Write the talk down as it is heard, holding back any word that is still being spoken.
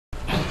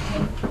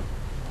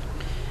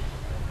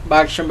บ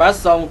างฉบับ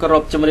ส่งกร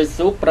บจำริ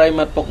สุปราย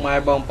มัดปกไม้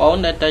บองปอน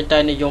ในใจ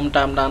นิยมต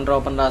ามด้านรอ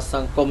บรรดาสั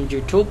งคมยู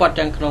ทูบบัด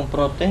จังขนมโป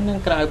รเตนั่ง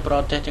กลายโปร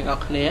เตจังออ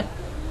กเนี้ย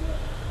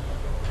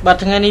บัด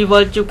ทั้งนี้วั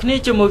ลจุกนี้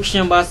จมูกฉ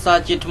บับสา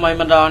จิตไม่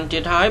มาดอนจิ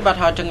ตหายบัด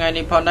หาทั้ง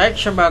นี้พอได้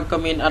ฉบับก็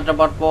มีอัต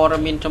บอดวอ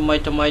ร์มินทำไ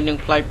มหนึ่ง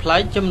พลา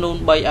ยจำนวน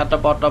ใบอัต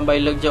บอดดำใบ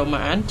เลือกเจ้ามา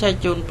อันใช้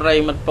จูนปราย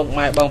มัดปกไ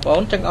ม้บองปอ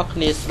นจังออกเ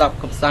นี้ยสลับ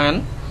กับสาร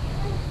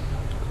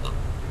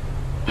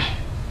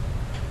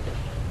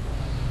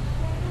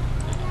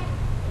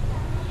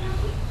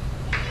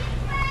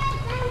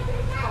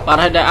บาด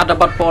ให้ได้อัต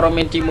บัตปร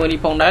มินจิมูนิ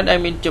พงได้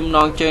มีจำน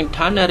องเชิงฐ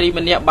านรี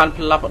มันเนี่ยบันพ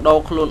ลับโด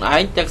คลุนไอ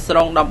จากสร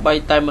งดำใบ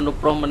ไตมนุษย์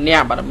พรหมันเนี่ย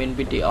บาดมี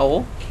วิดีโอ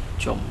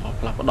ชม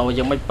พลับโด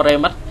ยังไม่เปร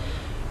มัด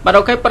บาดเร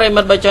าแค่เปร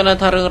มัดใบจนา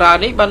ทาเรื่องราว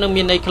นี้บาด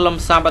มีในคลม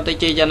สามปฏิ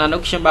เจยานุ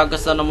กเชมบาก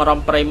ษนมรม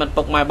เปรมัดป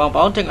กไม้บางปอ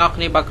นจึงออก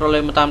นี้บากรเล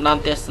ยมาตามด้าน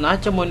เทศนา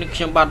จมูนิเช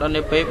มบาดอัน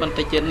นี้เป๊ะบัน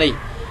ติเจนี่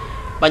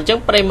บรรจัง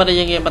เปรมัด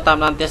ยังไงมาตาม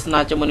ด้านเทศนา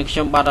จมูนิเช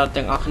มบาด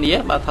จึงออกนี้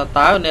บาดท้าต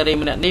าในรี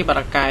มันนี่บา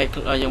ดกาย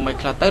ยังไม่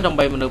คลาดเตอร์ดำใ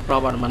บมนุษย์พร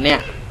หมันเนี่ย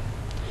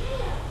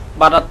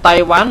บาดไต้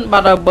หวันบา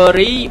ดเบอ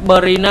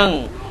รี่นั่ง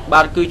บ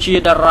าดคือชี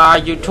ดารา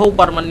ยูทูบ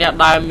บาดมันเนี่ย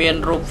ได้เมียน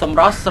รูปสม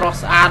รส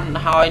อัน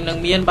หอยนัง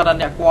เมียนบาด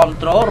เนี่ยความ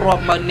โตรวม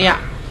มันเนี่ย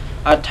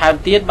แถม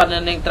เตี้ยบาดเ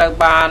นี่ยตระ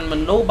บานมัน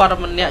รู้บาด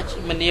มันเนี่ย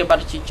บา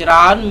ดจิจร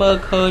านเมื่อ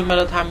เคยมา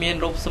ทำเมียน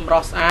รูปสมร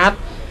สอัน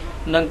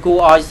นังกู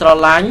ออยส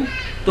ลัง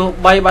ตัว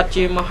ใบบาด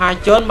จีมหา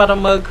จนบาด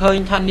เมื่อเคย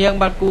ทันเนียง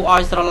บาดกูออ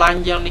ยสลัง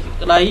อย่างนี้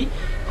เลย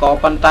ก่อ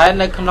ปันไตใ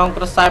นขนมก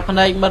ระสายพ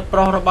นัยมัดโปร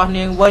ระบาดเ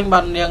นียงเว้นบา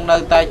ดเนียงใน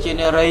ไตเจ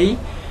เนรี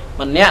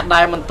มันเนี่ยได้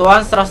มันตัว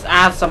สระอ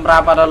าดสำหรั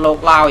บบาดโลก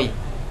ลอย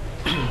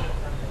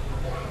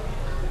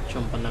ช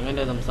มปนังให้ไ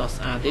ด้ทำสระ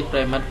อาดที่เปร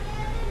มัด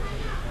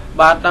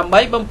บาดดำใบ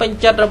บำเพ็ญ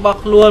จัดระบบ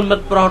ล้วนมั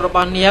ดโปรระบ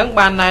าดเนียงบ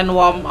าดนายน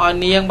วมออย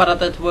เนียงบาด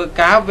เตถเว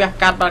ก้าเวีย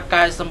การบาดก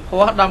ายสัม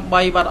ผัสดำใบ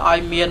บาดออย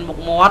เมียนมุก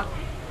มอด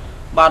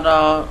บาด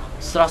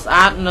สระอ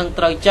าดนังต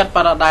รจัดบ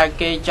าดได้เ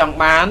กยจัง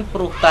บานป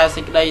ลุกแต่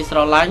สิ่งใดสร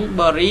ะลังเบ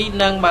อรี่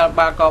นังบ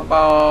าดกอบ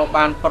าบ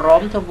านพร้อ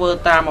มทเว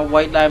ตามเอาไ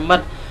ว้ได้มั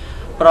ด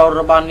โปร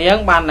ระบาดเนียง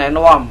บานไหนน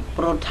วมป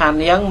ลุกฐาน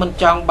เนียงมัน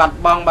จองบัด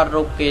บ้องบัด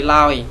รุกเกล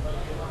อย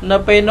น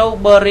เปโน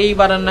เบอรี่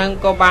บาดนัง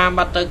ก็บาน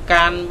บัดตะก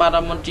ารบาด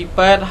มันจิเป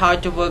ตหอย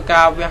ทเวก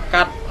าเวีย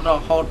กัดเรา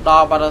โหดดอ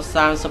บาดส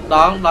างสับด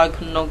องลอยข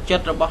นมจั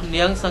ดระบาดเ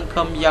นียงสังค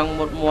มยังหม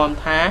ดมวล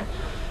แท้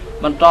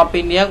มันต่อปี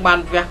เนียงบาน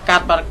เวียกั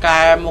ดบาดกา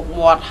ยหมกม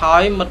วดหอ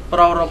ยมันโปร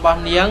ระบาด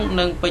เนียงห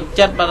นึ่งเป็น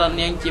จัดบาดเ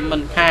นียงจิมั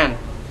นข้าน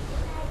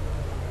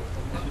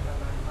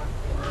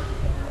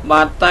บ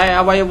าดแต่เอ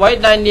าไว้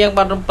ได้เนียงบ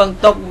าดปัง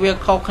ตกเวีย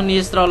เขาคณี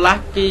สระลัก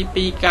กี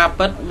ปีกา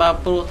ปิดบา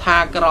ปรูธา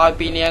กรอย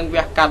ปีเนียงเวี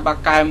ยกัดบา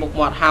กายหมกหม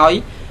ดหอย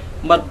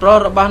มัดโปร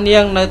ระบาเนีย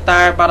งในต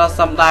ายบาด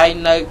สัมได้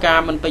ในการ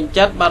มันเป็น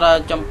จัดบาด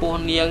จำปู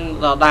เนียง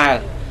เราได้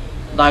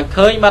ได้เค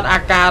ยบัดอา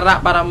การะ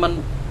บาด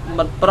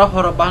มันโปร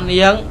ระบาเ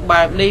นียงแบ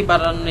บนี้บา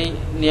ด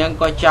เนียง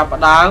ก็จับ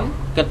ดาว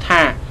กระถ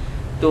า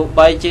ตัวใบ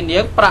จีเนีย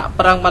งประป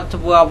รังมัน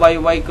ทัว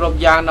ไวกรบ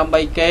ยางนำใบ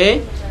เก๋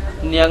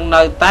เนียงใน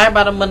ใต้บ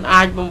าดมันอ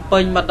าจบุปผ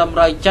ลมาดำไ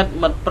รจัด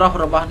มันโปร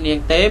ระบาเนียง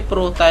เตะโปร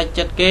แต่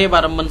จัดเก๋บา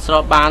ดมันสร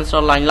ะบานสระ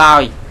ลายลอ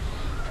ย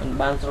มัน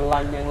บานสระลา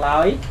ยยังล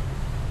อย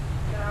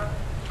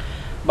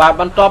บาด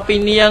มันต่อปี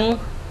เนียง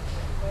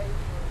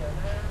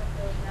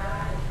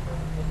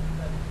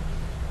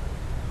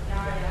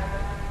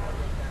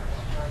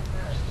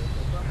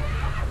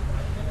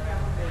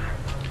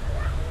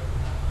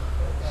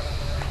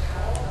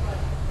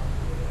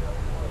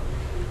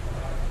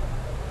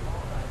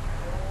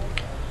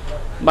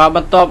บา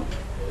บันตบ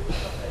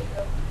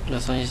เรา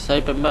ใช้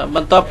เป็นบั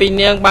นตบปีเ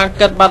นียงบางเ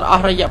กิดบัดอ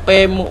ระยะเป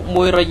ม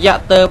วยระยะ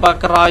เตอร์บา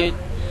กรอย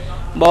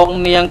บอง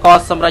เนียงก็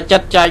สำหรับจั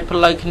ดใจพ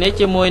ลายคณิ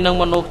จมวยนัง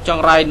มนุษย์จัง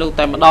ไรนุแ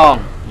ต่มาดอง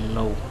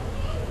นู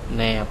แ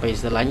น่ไป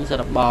สลังส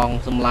ลับบอง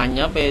สำลังเน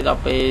าะไปเรา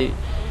ไป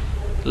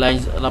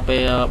เราไป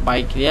ใบ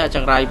เนี้ยจั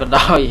งไรมาด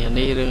อย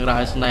นี่เรื่องรา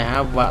วสนายฮะ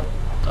ว่า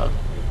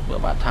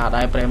บาดทาไ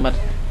ด้เปรมัด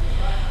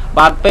บ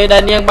าดเปได้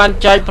เนียงบัน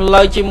ใจพล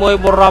ายจิมวย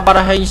บรบา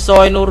ร์เฮงซอ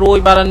ยนูรุย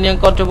บาดเนียง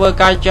ก็จะเวอร์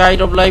กายใจ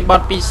รบเลยบา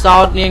ดปีซอ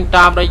ดเนียงต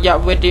ามระยะ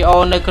วิดีโอ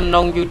ในขน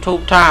มยูทูบ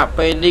ท่าไป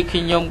นี่ข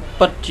ยม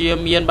ปัจเจีย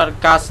มีนบาด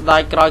กาสได้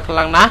กรอยค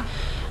ลังนะ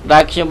ได้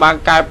ขยมบาง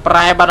กายปล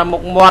ายบาดมุ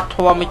กมอด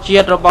ทัวมิเชีย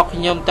ระบบข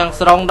ยมตั้งส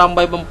รงดำใบ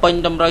บำเพ็ญ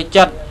ดำไร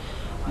จัด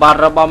บาด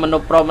ระบบมนุ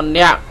ษย์โปรมันเ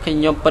นี่ยข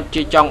ยมปัจ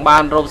จิจองบา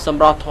นรวมส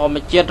ำรองทัวมิ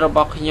เชียระบ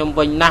บขยม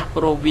วิญญาโป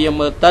รเวียเ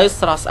มอร์เตอร์ส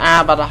ระอา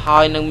บาดหอ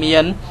ยนังเมีย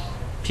น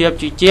เทียบ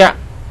จีเจีย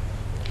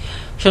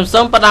ชมส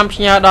มประดามพ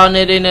ญาดอนใ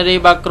นรี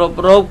บากรบ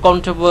รูปกอง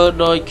ทเว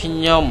โดยข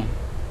ยม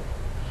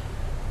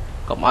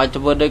ก็มาท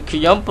เวโดยข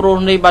ยมปรุ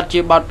นิบัติ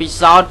บัติปิ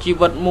ศาจชี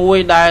วิตมวย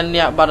ได้เ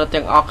นี่ยบาดเตี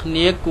ยงออกเ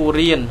นี้ยกูเ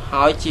รียนห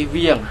ายชีเ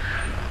วียง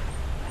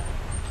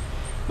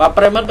บาป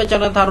เรมันเป็นจั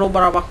นทารุบา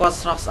ราบกวา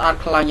สระอา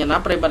คลายนะ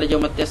เปรมันจะ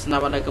มาเทศนา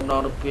วันในกำลัง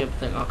รูปเพียบเ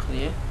ตียงออกเ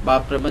นี้ยบา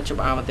ปเรมันจะ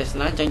มาเทศ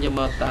นาจังจะม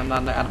าตาม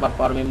ในอัตบัตป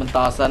รมีมัน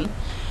ต่อสัน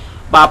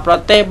บาปประ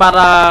เทศบา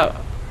ร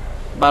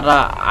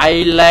าไอ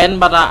แลนด์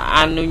บาราอ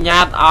นุญา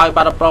ตเอาบ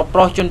าราโปร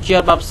จนเชื่อ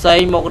แบบใส่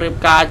หมกเรียบ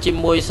กาจิ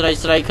มวยใ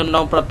ส่ขน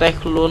มประเทศ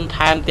ล้วนแท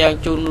นเตียง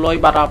จุนลอย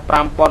บาราปร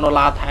ามปอนอล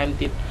าแทน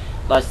ติด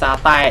ลอยซา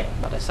ไต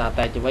บาราซาไต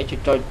จะไว้ช่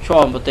วยช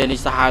มประเทศนิ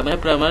สหายไม่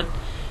เปรมัน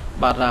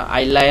บาราไอ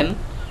แลนด์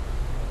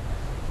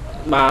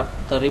បាទ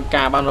ទៅរៀប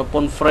ការបានប្រព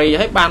ន្ធ free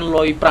ហើយបាន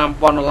លុយ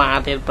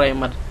 $5,000 ទៀតប្រិ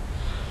មិត្ត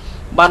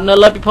បាទនៅ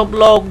លើពិភព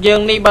លោកយើ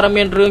ងនេះបាទ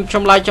មានរឿងច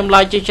ម្លែក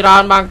ជាច្រើ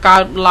នបានកើ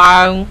តឡើ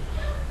ង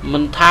មិ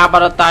នថាបា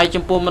ទតែ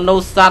ចំពោះមនុ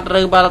ស្សសត្វ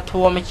ឬបាទធ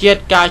ម្មជាតិ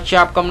ការ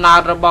ចាប់កំណើត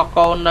របស់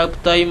កូននៅ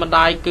ផ្ទៃម្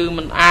ដាយគឺ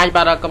មិនអាច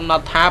បាទកំណ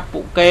ត់ថាពួ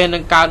កគេនឹ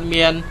ងកើត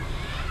មាន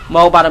ម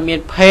កបាទមាន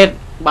ភេទ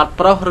បាទ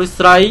ប្រុសឬ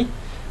ស្រី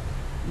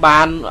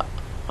បាន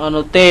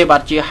នោះទេបា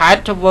ទជាហេតុ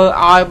ធ្វើ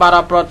ឲ្យបាទ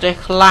ប្រទេស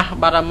ខ្លះ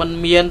បាទមិន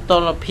មានតុ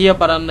ល្យភាព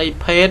បាទនៃ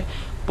ភេទ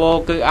ពោល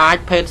គឺអាច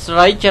ភេទស្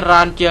រីច្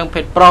រើនជាង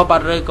ភេទប្រុសបា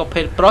ទឬក៏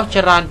ភេទប្រុស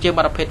ច្រើនជាង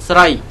បាទភេទស្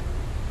រី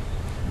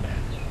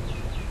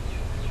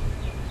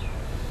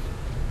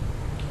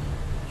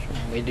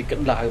មានទីក្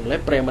តៅម្លេះ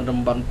ព្រែមិនតំ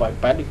បន់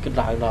ប៉ែតទីក្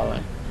តៅដល់ហើ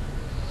យ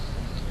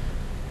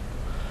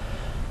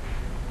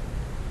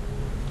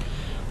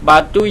បា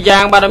ទទូយ៉ា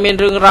ងបាទមាន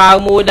រឿងរ៉ាវ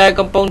មួយដែល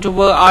កំពុងធ្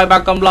វើឲ្យបា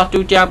ទកំឡោះទូ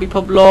ទាំងពិភ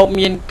ពលោក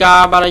មានកា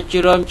របាទ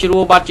ជ្រើមជ្រួ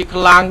បាទជា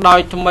ខ្លាំងដោយ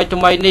ថ្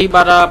មីនេះ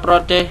បាទប្រ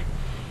ទេស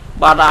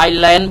បាទ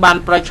Ireland បាន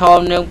ប្រឈម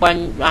នឹងប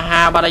ញ្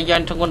ហាបាទយ៉ា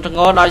ងធ្ងន់ធ្ង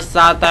រដោយ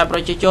សារតែប្រ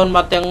ជាជន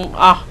បាទទាំង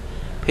អស់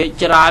ភាគ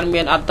ច្រើន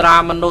មានអត្រា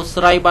មនុស្ស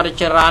ស្រីបាទ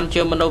ច្រើន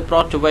ជាងមនុស្សប្រុ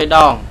សទ្វេដ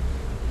ង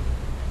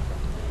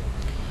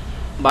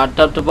បាទ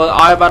ទៅធ្វើ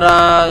ឲ្យបាទ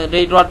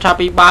រាជរដ្ឋា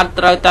ភិបាល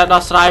ត្រូវតែ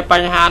ដោះស្រាយប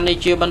ញ្ហានេះ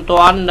ជាបន្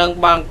ទាន់និង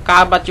បង្កើ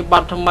តបច្ចុប្ប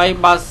ន្នថ្មី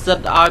បាទសិ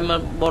ទ្ធិឲ្យ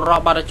បរិ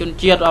បទជន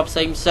ជាតិផ្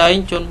សេង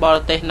ជនបរ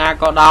ទេសណា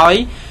ក៏ដោយ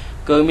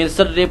គឺមាន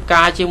សិទ្ធិរៀប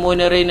ការជាមួយ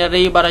នា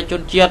រីបាទជ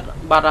នជាតិ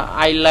បាទ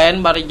Ireland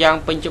បាទយ៉ាង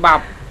ពេញច្បា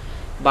ប់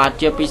បាទ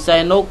ជាពិសេស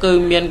នោះគឺ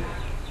មាន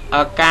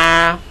កា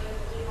រ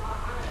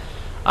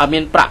មា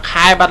នប្រាក់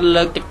ខែបាទ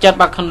លើកទឹកចិត្ត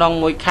បាទក្នុង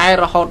មួយខែ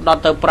រហូតដ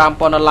ល់ទៅ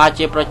$5,000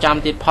ជាប្រចាំ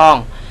ទៀតផង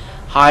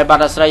ហើយបា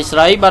ទស្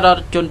រីបាទ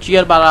ជនជា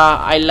តិបាទ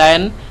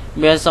Ireland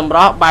មានសម្រ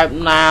ស់បែប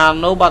ណា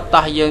នោះបាទ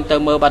តោះយើងទៅ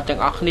មើលបាទទាំង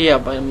អស់គ្នា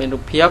មានរូ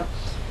បភាព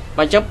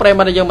បាទអញ្ចឹងប្រិ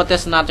មិត្តយើងមកទ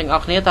ស្សនាទាំងអ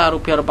ស់គ្នាតើរូ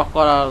បភាពរបស់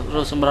គាត់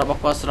រូបសម្រស់រប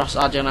ស់គាត់ស្រស់ស្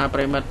អាតយ៉ាងណាប្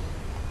រិមិត្ត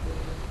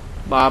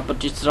បាទពិត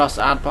ជាស្រស់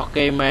ស្អាតរបស់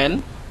គេមែន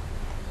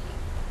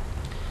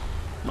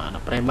បាទ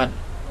ប្រិមិត្ត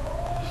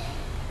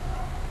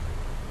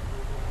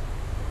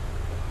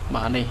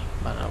បាទនេះ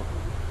បាទ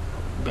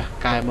វះ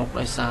កែមក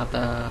ដោយសារ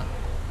តែ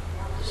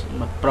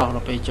មិត្តប្រុសដ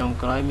ល់ពេលចុង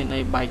ក្រោយមាន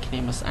អីបែកគ្នា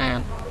មកស្អាត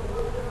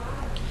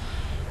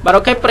បាទ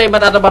អូខេប្រិយមិ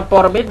ត្តអត្ថបទព័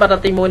ត៌មានបាទ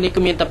ទី1នេះ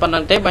គឺមានតែប៉ុណ្្នឹ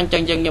ងទេបើអញ្ចឹ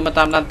ងយើងងាកមក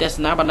តាមដានទស្ស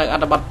នាបាទនៅអ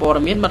ត្ថបទព័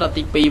ត៌មានបាទ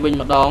ទី2វិញ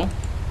ម្ដង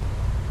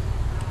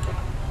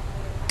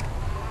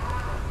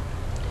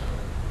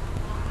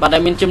បាទដែ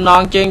លមានចំណ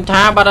ងជើង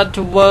ថាបាទ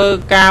ធ្វើ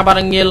ការបា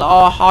ទងារល្អ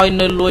ហើយ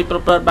នៅលួចប្រ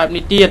ព្រឹត្តបែប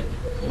នេះទៀត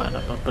បាទ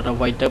ប្រព្រឹត្តអ្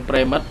វីទៅប្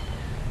រិយមិត្ត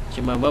ជា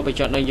មើលបើ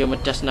ចុះនឹងយើងម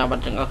កទស្សនាបាទ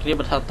ទាំងអស់គ្នា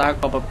បើថាតើ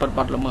ក៏ប្រព្រឹត្ត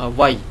បាត់ល្មើសអ្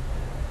វី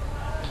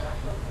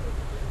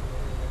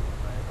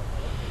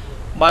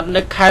បាទ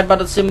នៅខេត្តបា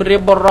ត់សៀមរា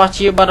បបរោះ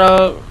ជាបាទ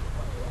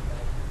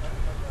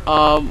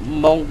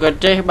ម៉ុងក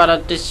ទេសបាទ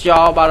ទេសច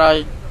របាទ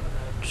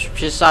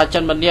ភាសាចិ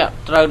នម្នាក់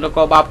ត្រូវនគ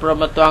របាលព្រំ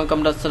ប្រទានកំ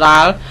ណត់ស្រា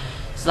ល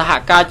សហ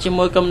ការជា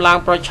មួយកម្លាំង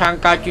ប្រឆាំង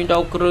ការជួញដូ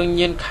រគ្រឿង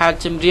ញៀនខេត្ត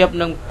សៀមរាប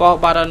និងប៉ុស្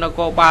តិ៍បាទនគ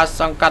របាល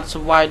សង្កាត់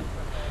ស្វាយ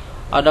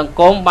ដង្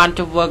គមបាន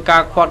ធ្វើកា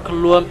រឃាត់ខ្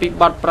លួនពី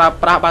បទប្រើ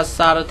ប្រាស់បាទ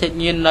សារធាតុ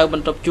ញៀននៅប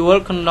ន្ទប់ជួល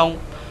ក្នុង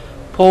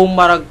ភូ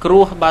មិរគ្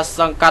រោះបាទ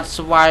សង្កាត់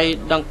ស្វាយ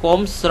ដង្គម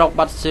ស្រុក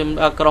បាត់សៀម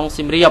ក្រុង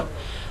សៀមរាប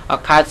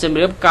ខេត្តសៀម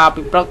រាបកាល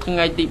ពីព្រឹកថ្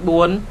ងៃទី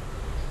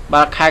4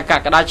បាទខែក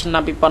ក្កដាឆ្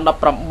នាំ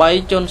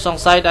2018ជនស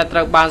ង្ស័យដែលត្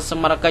រូវបានស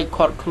មត្ថកិច្ច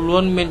ឃាត់ខ្លួ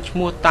នមានឈ្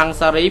មោះតាំង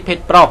សារីភេទ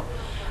ប្រុស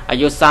អា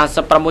យុ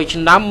36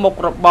ឆ្នាំមុខ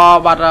របរ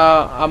បាទ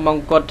ម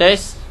ង្គលទេស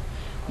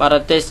បាទ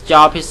ទេសច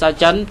រភាសា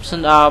ចិន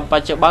ប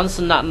ច្ចុប្បន្ន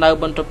ស្នាក់នៅ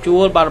បន្ទប់ជួ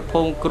លបាទ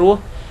ភូមិគ្រោះ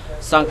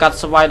សង្កាត់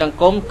ស្វាយដង្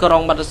គមក្រុ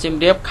ងបាត់សៀម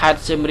រាបខេត្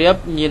តសៀមរាប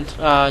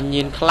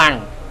ញៀនខ្លាំង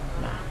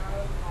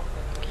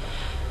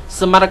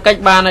សមត្ថកិច្ច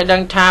បានឲ្យដឹ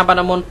ងថាបា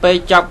នមុនពេល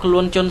ចាប់ខ្លួ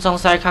នជនស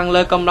ង្ស័យខាង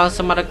លើកម្លាំងស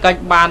មត្ថកិច្ច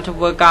បានធ្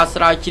វើការ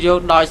ស្រាវជ្រាវ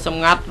ដោយស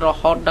ម្ងាត់រ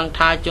ហូតដឹង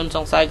ថាជនស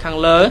ង្ស័យខាង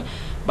លើ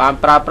បាន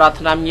ប្រើប្រាស់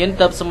ថ្នាំញៀន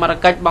ទើបសមត្ថ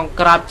កិច្ចបង្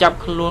ក្រាបចាប់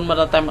ខ្លួនម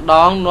កតែម្ដ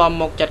ងនាំ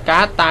មកចាត់កា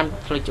រតាម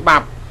ផ្លូវច្បា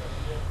ប់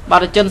បា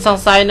ទជនស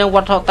ង្ស័យនិងវ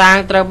ត្ថុតាង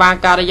ត្រូវបាន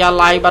ការិយា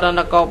ល័យបាទ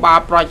នគរបាល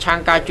ប្រឆាំង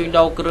ការជួញ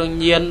ដូរគ្រឿង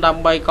ញៀនដើ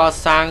ម្បីក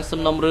សាងសំ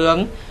ណុំរឿង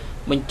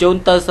បញ្ជូន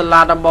ទៅសា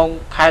លាដំបង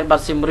ខេត្តបា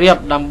ត់សៀមរាប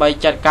ដើម្បី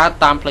ចាត់ការ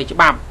តាមផ្លូវច្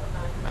បាប់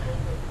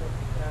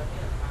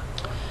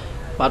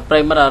បាទប្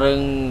រិមិត្តរឿ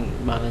ង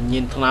បាទញៀ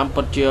នថ្នាំ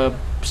ពិតជា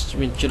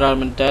មានច្រើន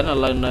មែនតើឥ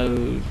ឡូវនៅ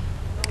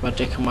ប្រ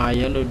ទេសខ្មែរ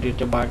យើងដូចរៀ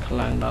បបានខ្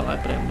លាំងដល់ហើយ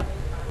ប្រិមិត្ត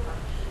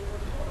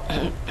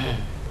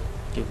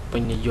ជាពេ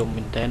ញនិយម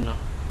មែនតើណោះ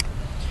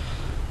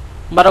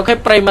បាទអូខេ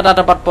ប្រិមិត្តអត្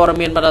ថបទព័ត៌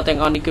មានបាទទាំង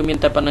អស់នេះគឺមាន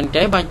តែប៉ុណ្្នឹង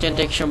ទេបាទចឹង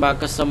តែខ្ញុំបាទ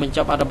ក៏សូមបញ្ច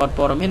ប់អត្ថបទ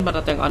ព័ត៌មានបាទ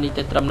ទាំងអស់នេះ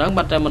ទៅត្រឹមហ្នឹង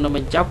បាទតែមុននឹងប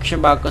ញ្ចប់ខ្ញុំ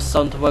បាទក៏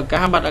សូមធ្វើ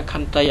ការបាទអខ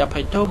ន្តីអភ័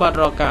យទោសបាទ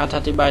រកការអធិ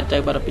ប្បាយទៅ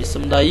បាទពីស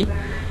ម្ដី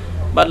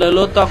បាទលើ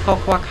លោតខុស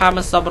ខ្វះខាត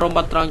មិនសប្បុរស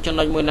បាត់ត្រង់ចំ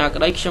ណុចមួយណា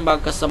ក្តីខ្ញុំបាទ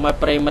ក៏សូមឲ្យ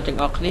ប្រិមិត្តទាំង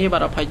អស់គ្នាបា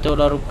ទអភ័យទោស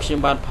ដល់រូបខ្ញុំ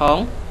បាទផង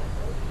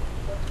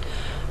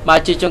បា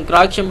ទជាចុងក្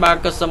រោយខ្ញុំបាទ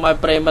ក៏សូមឲ្យ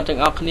ប្រិមិត្តទាំ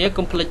ងអស់គ្នា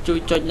កុំភ្លេចជួយ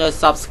ចុចនៅ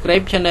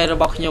Subscribe Channel រ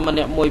បស់ខ្ញុំម្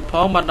នាក់មួយផ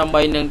ងបាទដើម្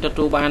បីនឹងទ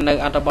ទួលបាននៅ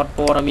អត្ថបទ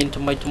ព័ត៌មាន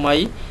ថ្មី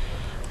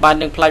បាទ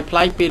នឹងផ្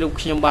លាយពីរូប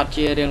ខ្ញុំបាទ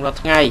ជារៀងរាល់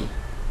ថ្ងៃ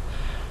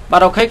បា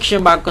ទអូខេខ្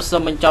ញុំបាទក៏សូ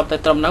មបញ្ចប់តែ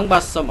ត្រឹមហ្នឹងបា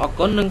ទសូមអរ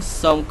គុណនិង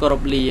សូមគោរ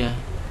ពលា